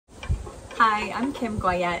Hi, I'm Kim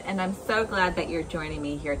Goyette, and I'm so glad that you're joining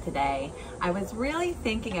me here today. I was really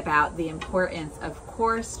thinking about the importance of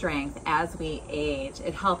core strength as we age.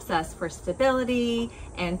 It helps us for stability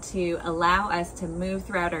and to allow us to move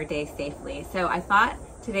throughout our day safely. So I thought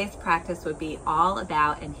today's practice would be all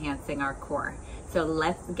about enhancing our core. So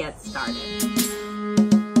let's get started.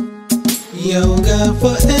 Yoga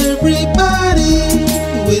for everybody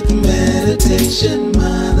with Meditation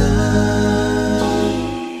Mutha.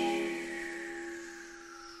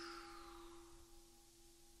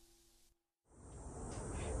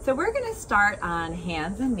 So we're going to start on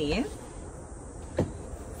hands and knees.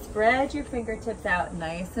 Spread your fingertips out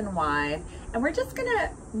nice and wide, and we're just going to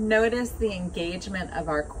notice the engagement of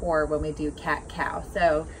our core when we do cat-cow.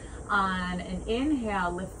 So on an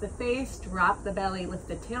inhale, lift the face, drop the belly, lift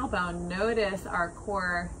the tailbone. Notice our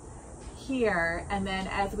core here, and then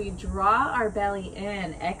as we draw our belly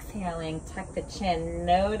in, exhaling, tuck the chin.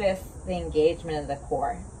 Notice the engagement of the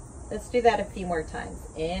core. Let's do that a few more times.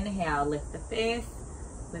 Inhale, lift the face,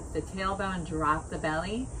 lift the tailbone, drop the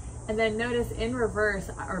belly, and then notice in reverse,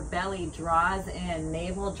 our belly draws in,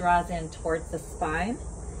 navel draws in towards the spine,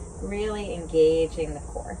 really engaging the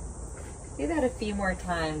core. Do that a few more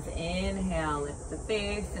times. Inhale, lift the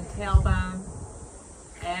face and tailbone.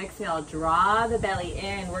 Exhale, draw the belly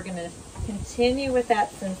in. We're going to continue with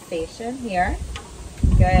that sensation here.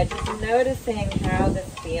 Good. Just noticing how this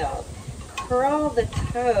feels. Curl the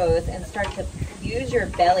toes and start to use your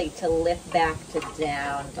belly to lift back to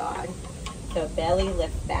down dog. So belly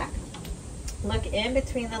lift back. Look in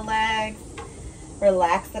between the legs.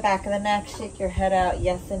 Relax the back of the neck, shake your head out,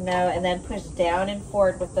 yes and no, and then push down and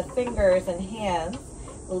forward with the fingers and hands.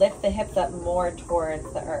 Lift the hips up more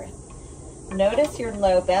towards the earth. Notice your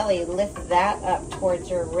low belly, lift that up towards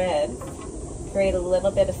your ribs. Create a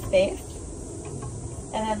little bit of space.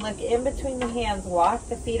 And then look in between the hands, walk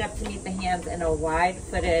the feet up to meet the hands in a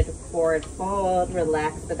wide-footed forward fold.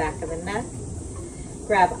 Relax the back of the neck.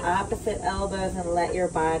 Grab opposite elbows and let your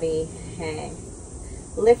body hang.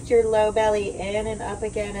 Lift your low belly in and up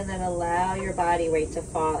again, and then allow your body weight to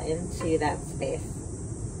fall into that space.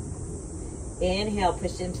 Inhale,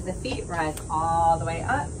 push into the feet, rise all the way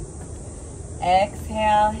up.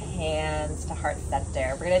 Exhale, hands to heart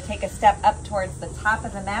center. We're going to take a step up towards the top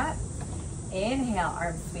of the mat. Inhale,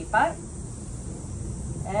 arms sweep up.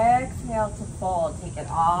 Exhale to fold. Take it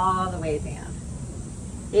all the way down.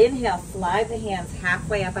 Inhale, slide the hands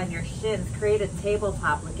halfway up on your shins. Create a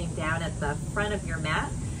tabletop looking down at the front of your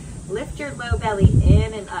mat. Lift your low belly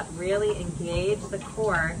in and up. Really engage the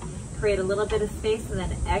core. Create a little bit of space, and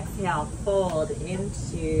then exhale, fold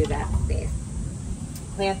into that space.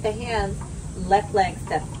 Plant the hands. Left leg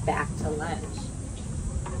steps back to lunge.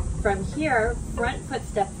 From here, front foot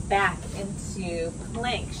steps back into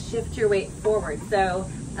plank. Shift your weight forward. So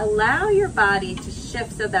allow your body to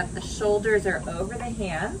shift so that the shoulders are over the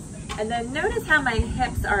hands. And then notice how my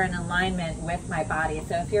hips are in alignment with my body.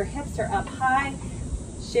 So if your hips are up high,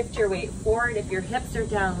 shift your weight forward. If your hips are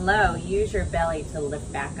down low, use your belly to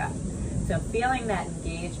lift back up. So feeling that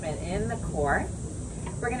engagement in the core.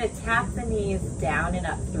 We're going to tap the knees down and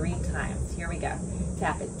up 3 times. Here we go.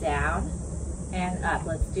 Tap it down and up.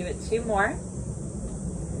 Let's do it 2 more.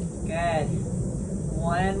 Good.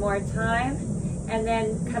 1 more time. And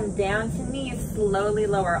then come down to knees. Slowly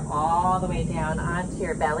lower all the way down onto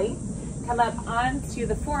your belly. Come up onto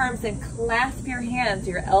the forearms and clasp your hands.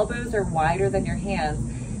 Your elbows are wider than your hands.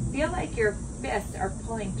 Feel like your fists are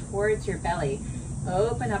pulling towards your belly.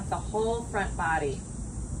 Open up the whole front body.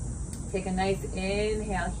 Take a nice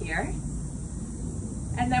inhale here.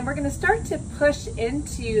 And then we're going to start to push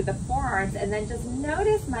into the forearms, and then just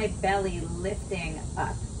notice my belly lifting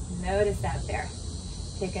up. Notice that there.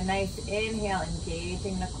 Take a nice inhale,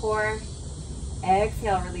 engaging the core.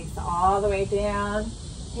 Exhale, release all the way down.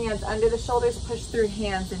 Hands under the shoulders, push through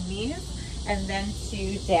hands and knees, and then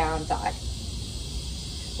to down dog.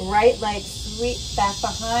 Right leg sweeps back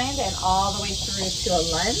behind and all the way through to a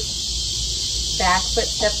lunge. Back foot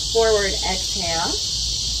steps forward, exhale.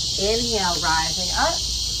 Inhale, rising up.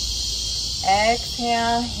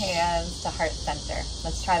 Exhale, hands to heart center.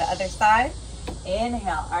 Let's try the other side.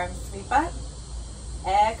 Inhale, arms sweep up.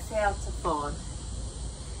 Exhale to fold.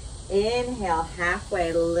 Inhale,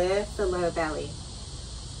 halfway, lift the low belly.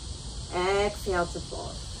 Exhale to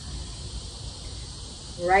fold.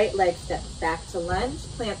 Right leg steps back to lunge.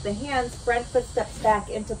 Plant the hands. Front foot steps back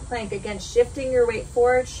into plank. Again, shifting your weight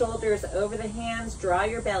forward, shoulders over the hands. Draw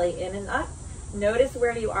your belly in and up. Notice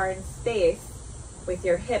where you are in space with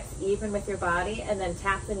your hips, even with your body. And then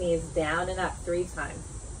tap the knees down and up 3 times.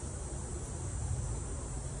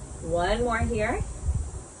 1 more here.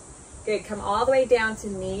 Good. Come all the way down to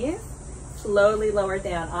knees. Slowly lower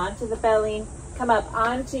down onto the belly. Come up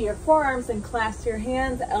onto your forearms and clasp your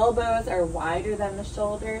hands. Elbows are wider than the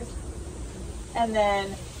shoulders. And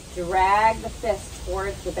then drag the fist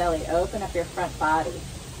towards the belly. Open up your front body.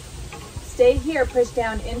 Stay here, push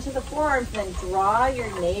down into the forearms, then draw your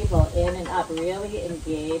navel in and up. Really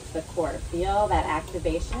engage the core. Feel that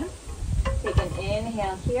activation. Take an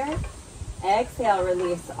inhale here. Exhale,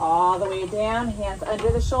 release all the way down. Hands under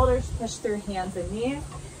the shoulders, push through hands and knees.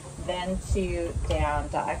 Then to down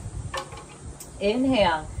dog.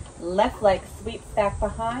 Inhale, left leg sweeps back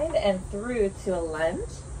behind and through to a lunge.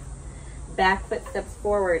 Back foot steps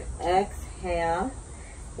forward. Exhale.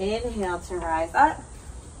 Inhale to rise up.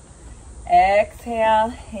 Exhale,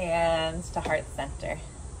 hands to heart center.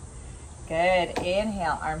 Good.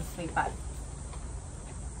 Inhale, arms sweep up.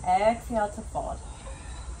 Exhale to fold.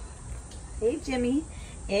 Hey, Jimmy.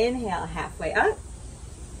 Inhale, halfway up.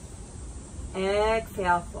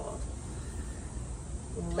 Exhale, fold.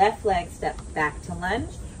 Left leg steps back to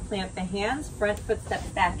lunge. Plant the hands. Front foot steps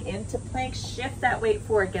back into plank. Shift that weight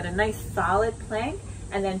forward. Get a nice solid plank.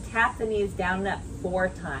 And then tap the knees down and up 4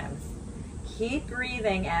 times. Keep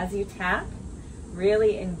breathing as you tap.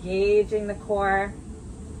 Really engaging the core.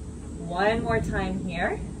 One more time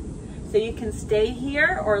here. So you can stay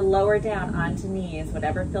here or lower down onto knees,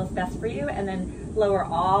 whatever feels best for you, and then lower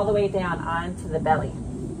all the way down onto the belly.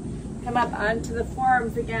 Come up onto the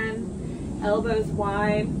forearms again, elbows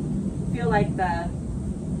wide. Feel like the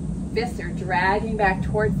fists are dragging back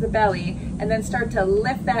towards the belly, and then start to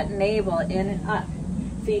lift that navel in and up.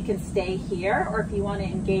 So you can stay here, or if you want to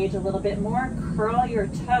engage a little bit more, curl your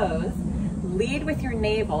toes. Lead with your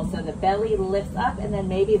navel so the belly lifts up, and then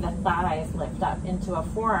maybe the thighs lift up into a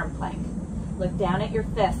forearm plank. Look down at your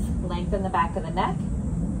fists, lengthen the back of the neck.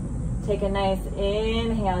 Take a nice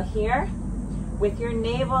inhale here. With your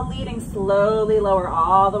navel leading, slowly lower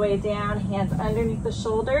all the way down, hands underneath the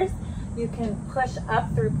shoulders. You can push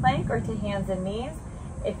up through plank or to hands and knees.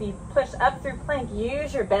 If you push up through plank,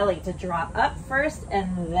 use your belly to draw up first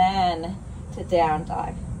and then to down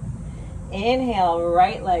dog. Inhale,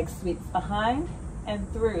 right leg sweeps behind and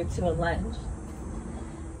through to a lunge.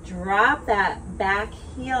 Drop that back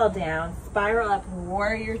heel down, spiral up,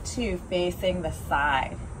 warrior 2 facing the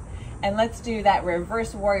side. And let's do that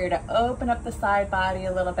reverse warrior to open up the side body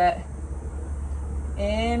a little bit.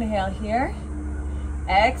 Inhale here.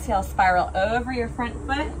 Exhale, spiral over your front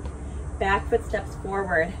foot. Back foot steps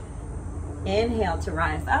forward. Inhale to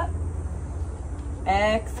rise up.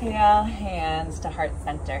 Exhale, hands to heart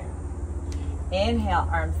center. Inhale,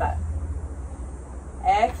 arms up.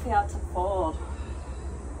 Exhale to fold.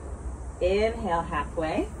 Inhale,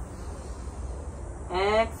 halfway.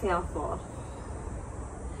 Exhale, fold.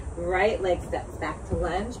 Right leg steps back to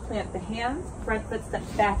lunge. Plant the hands. Front foot steps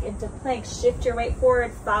back into plank. Shift your weight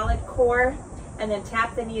forward, solid core, and then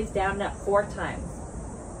tap the knees down and up 4 times.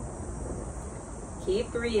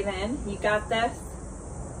 Keep breathing. You got this.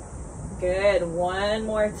 Good. One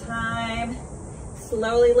more time.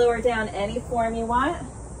 Slowly lower down any form you want.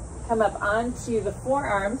 Come up onto the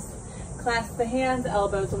forearms. Clasp the hands,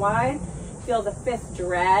 elbows wide. Feel the fists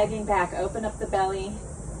dragging back. Open up the belly.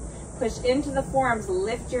 Push into the forearms.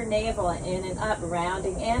 Lift your navel in and up,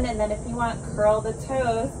 rounding in. And then if you want, curl the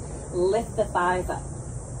toes. Lift the thighs up.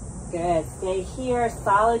 Good. Stay here.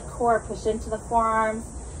 Solid core. Push into the forearms.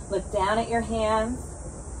 Look down at your hands.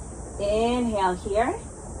 Inhale here.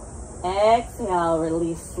 Exhale,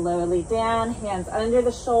 release slowly down, hands under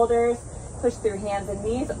the shoulders, push through hands and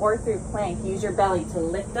knees or through plank. Use your belly to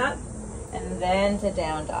lift up and then to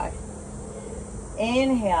down dog.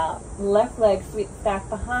 Inhale, left leg sweeps back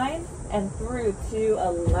behind and through to a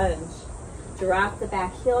lunge. Drop the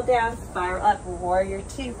back heel down, spiral up, warrior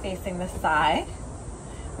 2 facing the side.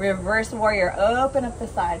 Reverse warrior, open up the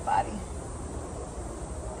side body.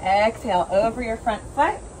 Exhale, over your front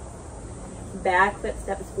foot. Back foot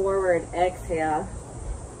steps forward, exhale.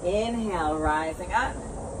 Inhale, rising up.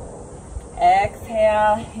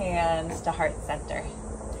 Exhale, hands to heart center.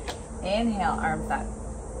 Inhale, arms up.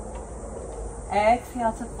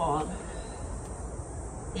 Exhale to fold.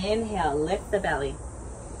 Inhale, lift the belly.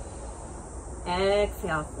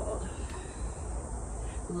 Exhale, fold.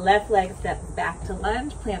 Left leg steps back to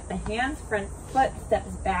lunge, plant the hands, front foot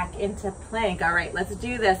steps back into plank. All right, let's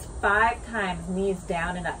do this 5 times, knees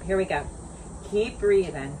down and up. Here we go. Keep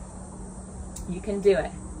breathing. You can do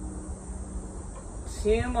it.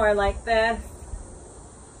 2 more like this.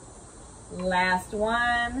 Last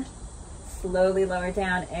one. Slowly lower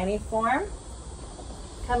down any form.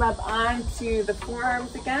 Come up onto the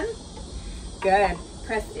forearms again. Good.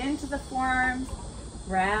 Press into the forearms.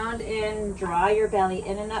 Round in, draw your belly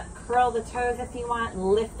in and up, curl the toes if you want,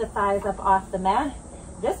 lift the thighs up off the mat.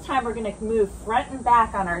 This time we're going to move front and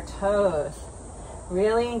back on our toes,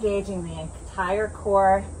 really engaging the entire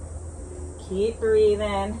core. Keep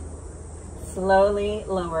breathing. Slowly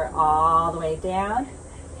lower all the way down.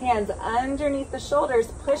 Hands underneath the shoulders,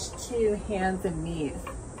 push to hands and knees.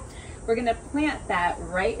 We're going to plant that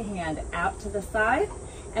right hand out to the side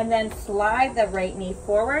and then slide the right knee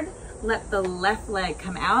forward. Let the left leg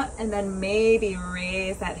come out and then maybe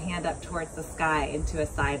raise that hand up towards the sky into a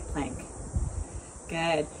side plank.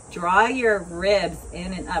 Good. Draw your ribs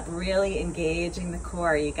in and up, really engaging the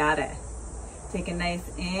core. You got it. Take a nice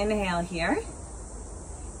inhale here.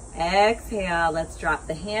 Exhale. Let's drop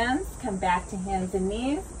the hands. Come back to hands and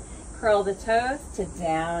knees. Curl the toes to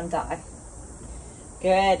down dog.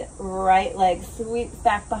 Good. Right leg sweeps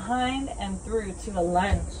back behind and through to a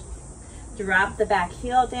lunge. Drop the back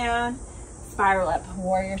heel down. Spiral up.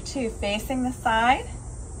 Warrior two facing the side.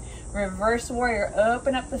 Reverse warrior.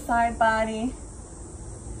 Open up the side body.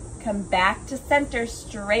 Come back to center.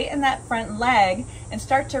 Straighten that front leg and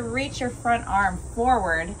start to reach your front arm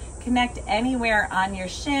forward. Connect anywhere on your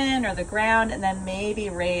shin or the ground and then maybe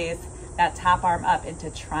raise that top arm up into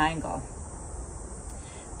triangle.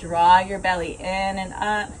 Draw your belly in and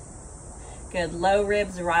up. Good. Low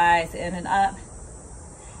ribs rise in and up.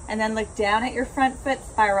 And then look down at your front foot,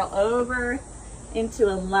 spiral over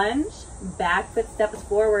into a lunge. Back foot steps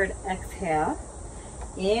forward. Exhale.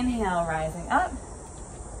 Inhale, rising up.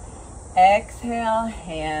 Exhale,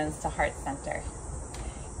 hands to heart center.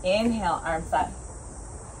 Inhale, arms up.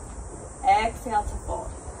 Exhale to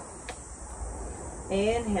fold.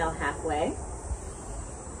 Inhale, halfway.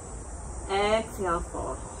 Exhale,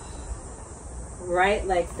 fold. Right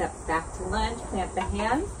leg steps back to lunge. Plant the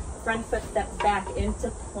hands. Front foot steps back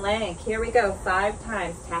into plank. Here we go. 5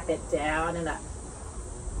 times. Tap it down and up.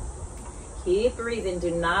 Keep breathing.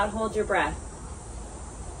 Do not hold your breath.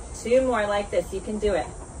 2 more like this. You can do it.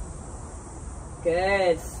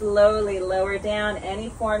 Good. Slowly lower down any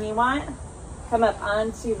form you want. Come up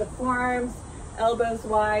onto the forearms. Elbows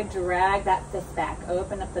wide. Drag that fist back.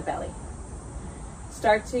 Open up the belly.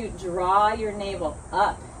 Start to draw your navel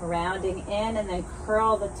up, rounding in, and then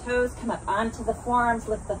curl the toes. Come up onto the forearms,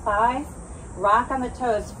 lift the thighs. Rock on the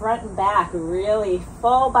toes, front and back. Really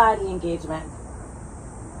full body engagement.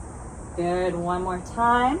 Good. 1 more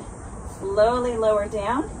time. Slowly lower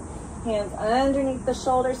down. Hands underneath the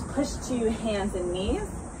shoulders. Push to hands and knees.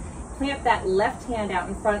 Plant that left hand out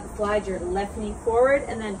in front. Slide your left knee forward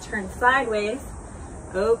and then turn sideways.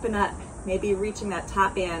 Open up. Maybe reaching that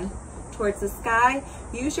top band towards the sky.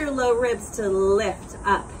 Use your low ribs to lift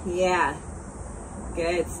up. Yeah.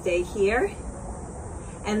 Good. Stay here.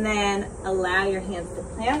 And then allow your hands to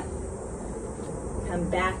plant. Come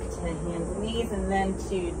back to hands and knees and then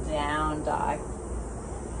to down dog.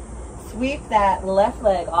 Sweep that left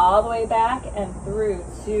leg all the way back and through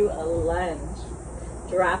to a lunge.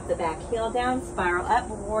 Drop the back heel down, spiral up,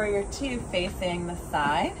 warrior two facing the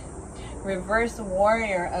side. Reverse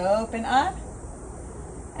warrior, open up.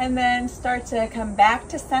 And then start to come back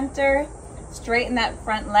to center. Straighten that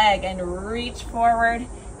front leg and reach forward.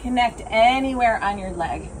 Connect anywhere on your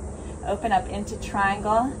leg. Open up into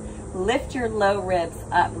triangle. Lift your low ribs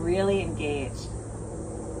up, really engage.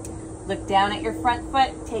 Look down at your front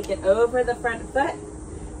foot, take it over the front foot.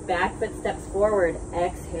 Back foot steps forward,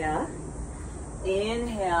 exhale.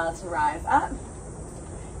 Inhale to rise up.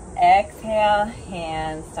 Exhale,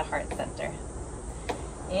 hands to heart center.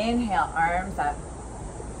 Inhale, arms up.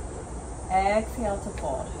 Exhale to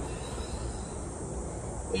fold.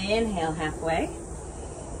 Inhale, halfway.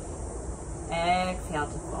 Exhale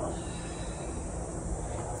to fold.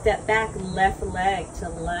 Step back, left leg to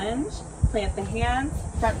lunge. Plant the hands,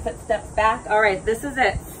 front foot steps back. All right, this is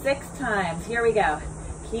it. 6 times. Here we go.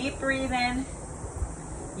 Keep breathing.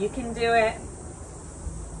 You can do it.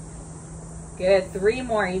 Good. 3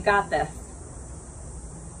 more. You got this.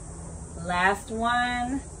 Last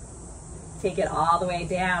one. Take it all the way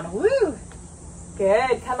down. Woo!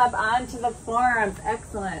 Good. Come up onto the forearms.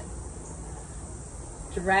 Excellent.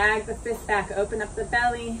 Drag the fist back. Open up the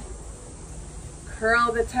belly.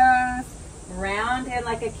 Curl the toes. Round in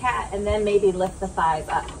like a cat and then maybe lift the thighs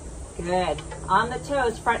up. Good. On the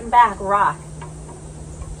toes, front and back, rock.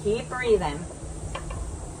 Keep breathing.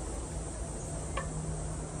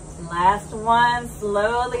 Last one,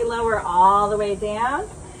 slowly lower all the way down.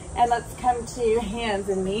 And let's come to hands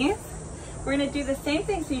and knees. We're gonna do the same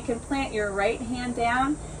thing so you can plant your right hand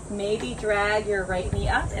down, maybe drag your right knee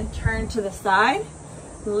up and turn to the side,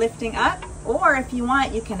 lifting up. Or if you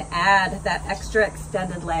want, you can add that extra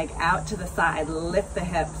extended leg out to the side. Lift the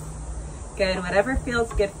hips. Good, whatever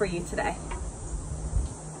feels good for you today.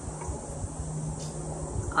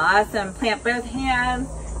 Awesome, plant both hands,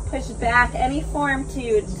 push back, any form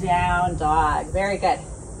to down dog. Very good.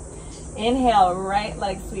 Inhale, right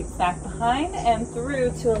leg sweeps back behind and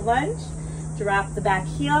through to a lunge. Drop the back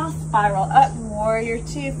heel, spiral up, warrior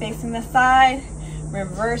two, facing the side,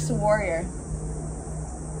 reverse warrior.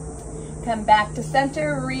 Come back to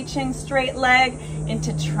center, reaching straight leg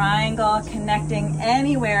into triangle, connecting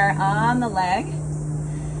anywhere on the leg.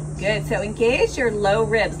 Good, so engage your low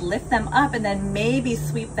ribs, lift them up, and then maybe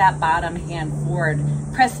sweep that bottom hand forward.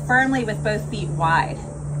 Press firmly with both feet wide.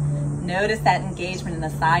 Notice that engagement in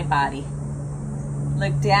the side body.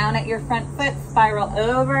 Look down at your front foot, spiral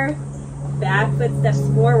over, back foot steps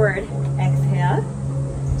forward. Exhale,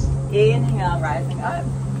 inhale, rising up.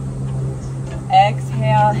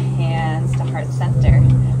 Exhale, hands to heart center.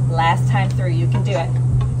 Last time through, you can do it.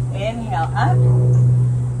 Inhale, up.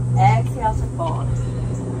 Exhale to fold.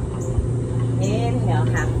 Inhale,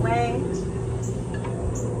 halfway.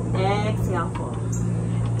 Exhale, fold.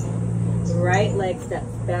 Right leg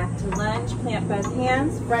steps back to lunge. Plant both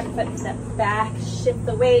hands. Front foot steps back. Shift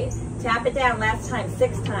the weight. Tap it down. Last time,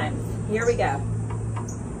 6 times. Here we go.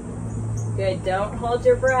 Good. Don't hold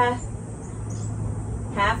your breath.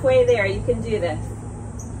 Halfway there, you can do this.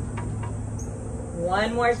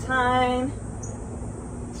 One more time.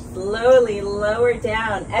 Slowly lower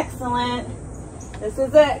down. Excellent. This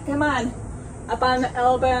is it. Come on. Up on the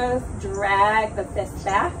elbows. Drag the fists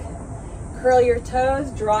back. Curl your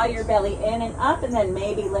toes. Draw your belly in and up, and then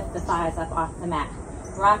maybe lift the thighs up off the mat.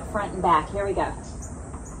 Rock front and back. Here we go.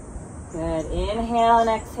 Good. Inhale and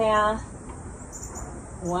exhale.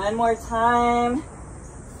 One more time.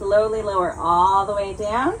 Slowly lower all the way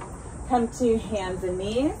down. Come to hands and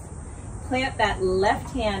knees. Plant that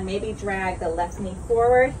left hand, maybe drag the left knee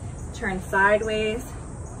forward. Turn sideways.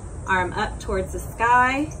 Arm up towards the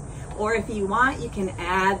sky. Or if you want, you can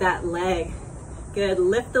add that leg. Good,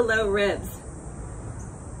 lift the low ribs.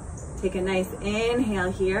 Take a nice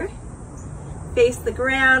inhale here. Face the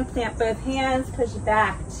ground, plant both hands, push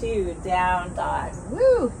back to down dog.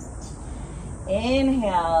 Woo!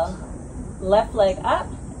 Inhale, left leg up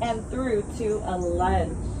and through to a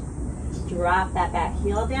lunge. Drop that back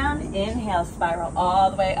heel down. Inhale, spiral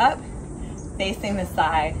all the way up, facing the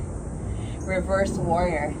side. Reverse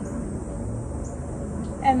warrior.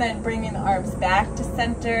 And then bringing the arms back to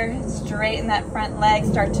center. Straighten that front leg.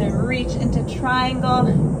 Start to reach into triangle.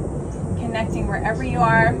 Connecting wherever you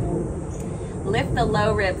are. Lift the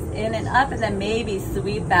low ribs in and up, and then maybe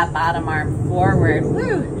sweep that bottom arm forward.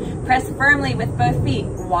 Woo! Press firmly with both feet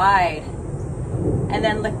wide. And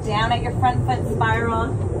then look down at your front foot,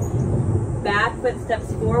 spiral. Back foot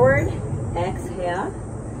steps forward. Exhale.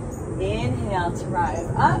 Inhale to rise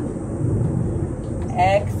up.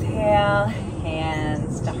 Exhale,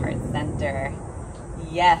 hands to heart center.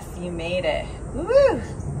 Yes, you made it. Woo!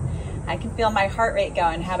 I can feel my heart rate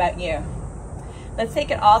going. How about you? Let's take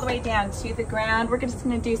it all the way down to the ground. We're just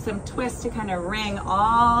going to do some twists to kind of ring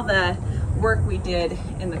all the work we did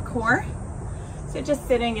in the core. So just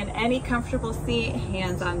sitting in any comfortable seat,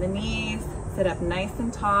 hands on the knees, sit up nice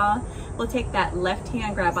and tall. We'll take that left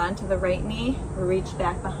hand, grab onto the right knee, reach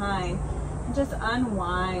back behind, and just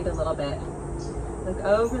unwind a little bit. Look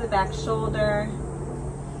over the back shoulder,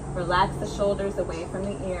 relax the shoulders away from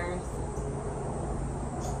the ears.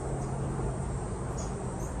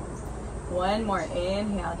 One more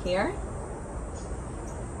inhale here.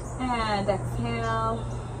 And exhale.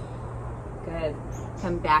 Good.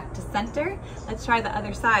 Come back to center. Let's try the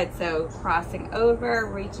other side. So crossing over,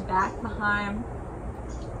 reach back behind.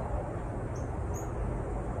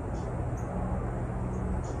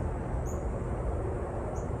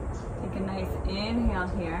 Take a nice inhale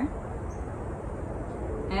here.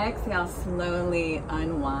 Exhale, slowly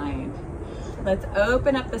unwind. Let's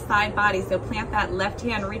open up the side body. So plant that left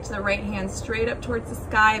hand, reach the right hand straight up towards the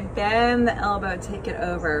sky, bend the elbow, take it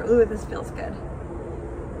over. Ooh, this feels good.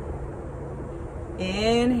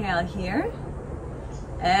 Inhale here.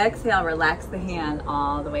 Exhale, relax the hand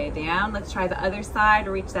all the way down. Let's try the other side.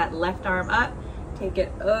 Reach that left arm up, take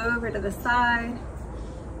it over to the side.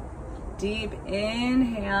 Deep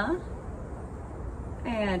inhale.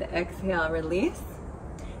 And exhale, release.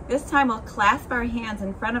 This time we'll clasp our hands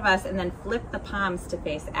in front of us and then flip the palms to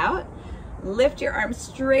face out. Lift your arms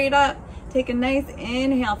straight up. Take a nice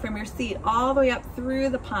inhale from your seat all the way up through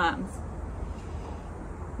the palms.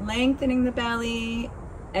 Lengthening the belly.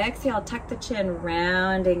 Exhale, tuck the chin,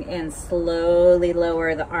 rounding in. Slowly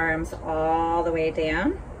lower the arms all the way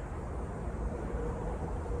down.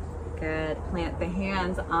 Good. Plant the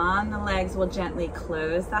hands on the legs. We'll gently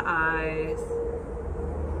close the eyes.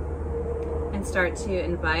 and start to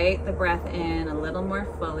invite the breath in a little more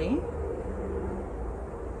fully.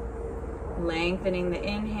 Lengthening the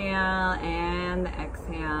inhale and the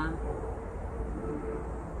exhale.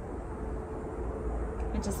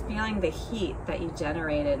 And just feeling the heat that you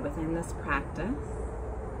generated within this practice.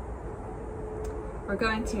 We're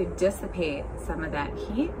going to dissipate some of that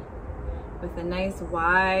heat with a nice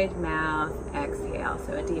wide mouth exhale.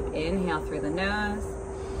 So a deep inhale through the nose,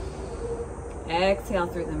 exhale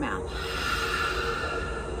through the mouth.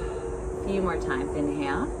 A few more times.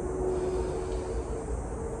 Inhale,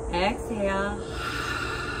 exhale,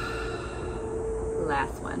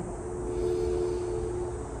 last one.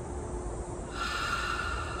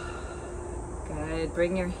 Good.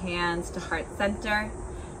 Bring your hands to heart center.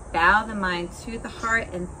 Bow the mind to the heart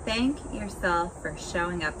and thank yourself for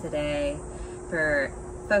showing up today, for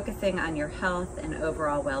focusing on your health and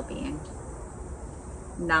overall well-being.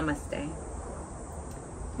 Namaste.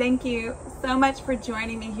 Thank you so much for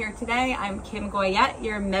joining me here today. I'm Kim Goyette,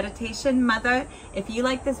 your meditation mother. If you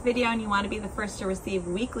like this video and you want to be the first to receive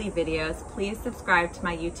weekly videos, please subscribe to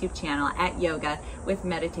my YouTube channel at Yoga with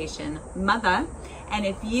Meditation Mutha. And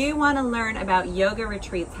if you want to learn about yoga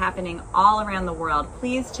retreats happening all around the world,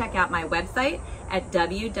 please check out my website at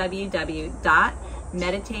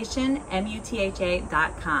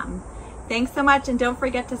www.meditationmutha.com. Thanks so much, and don't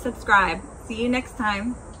forget to subscribe. See you next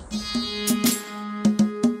time.